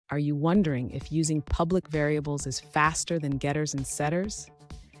Are you wondering if using public variables is faster than getters and setters?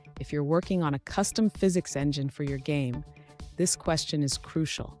 If you're working on a custom physics engine for your game, this question is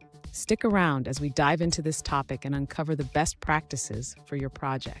crucial. Stick around as we dive into this topic and uncover the best practices for your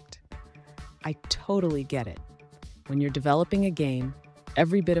project. I totally get it. When you're developing a game,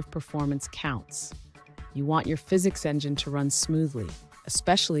 every bit of performance counts. You want your physics engine to run smoothly,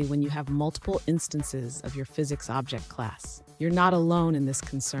 especially when you have multiple instances of your physics object class. You're not alone in this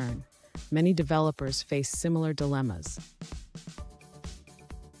concern. Many developers face similar dilemmas.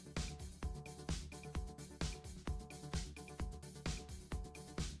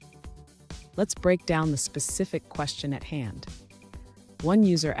 Let's break down the specific question at hand. One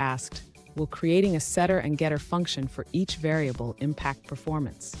user asked, will creating a setter and getter function for each variable impact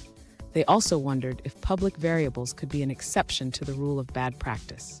performance? They also wondered if public variables could be an exception to the rule of bad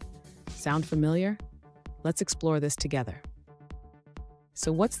practice. Sound familiar? Let's explore this together.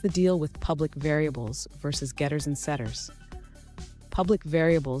 So what's the deal with public variables versus getters and setters? Public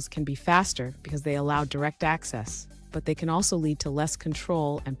variables can be faster because they allow direct access, but they can also lead to less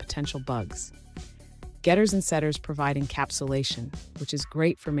control and potential bugs. Getters and setters provide encapsulation, which is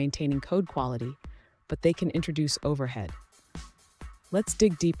great for maintaining code quality, but they can introduce overhead. Let's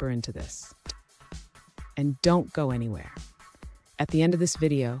dig deeper into this. And don't go anywhere. At the end of this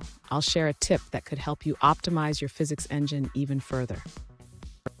video, I'll share a tip that could help you optimize your physics engine even further.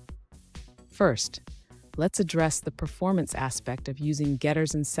 First, let's address the performance aspect of using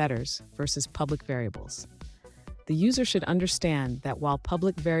getters and setters versus public variables. The user should understand that while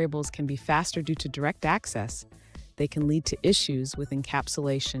public variables can be faster due to direct access, they can lead to issues with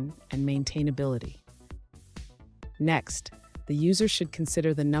encapsulation and maintainability. Next, the user should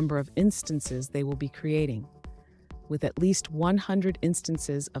consider the number of instances they will be creating. With at least 100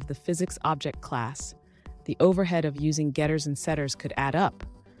 instances of the physics object class, the overhead of using getters and setters could add up,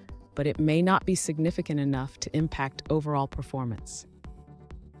 but it may not be significant enough to impact overall performance.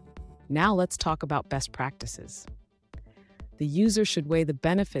 Now let's talk about best practices. The user should weigh the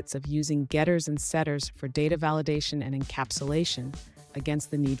benefits of using getters and setters for data validation and encapsulation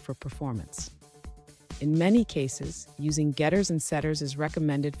against the need for performance. In many cases, using getters and setters is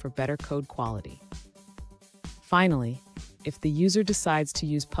recommended for better code quality. Finally, if the user decides to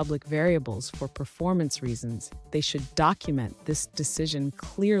use public variables for performance reasons, they should document this decision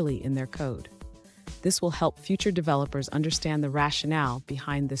clearly in their code. This will help future developers understand the rationale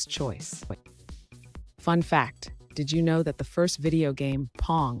behind this choice. Fun fact, did you know that the first video game,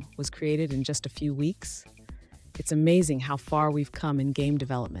 Pong, was created in just a few weeks? It's amazing how far we've come in game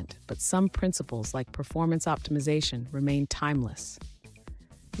development, but some principles like performance optimization remain timeless.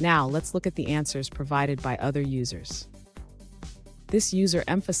 Now, let's look at the answers provided by other users. This user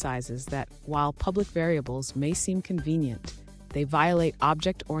emphasizes that while public variables may seem convenient, they violate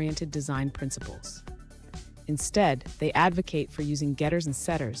object-oriented design principles. Instead, they advocate for using getters and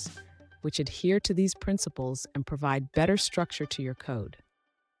setters, which adhere to these principles and provide better structure to your code.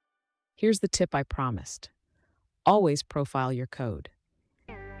 Here's the tip I promised. Always profile your code.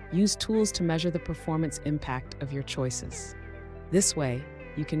 Use tools to measure the performance impact of your choices. This way,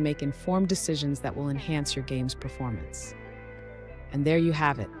 you can make informed decisions that will enhance your game's performance. And there you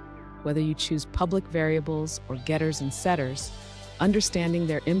have it. Whether you choose public variables or getters and setters, understanding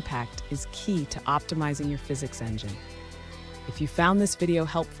their impact is key to optimizing your physics engine. If you found this video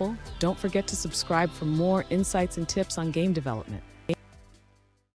helpful, don't forget to subscribe for more insights and tips on game development.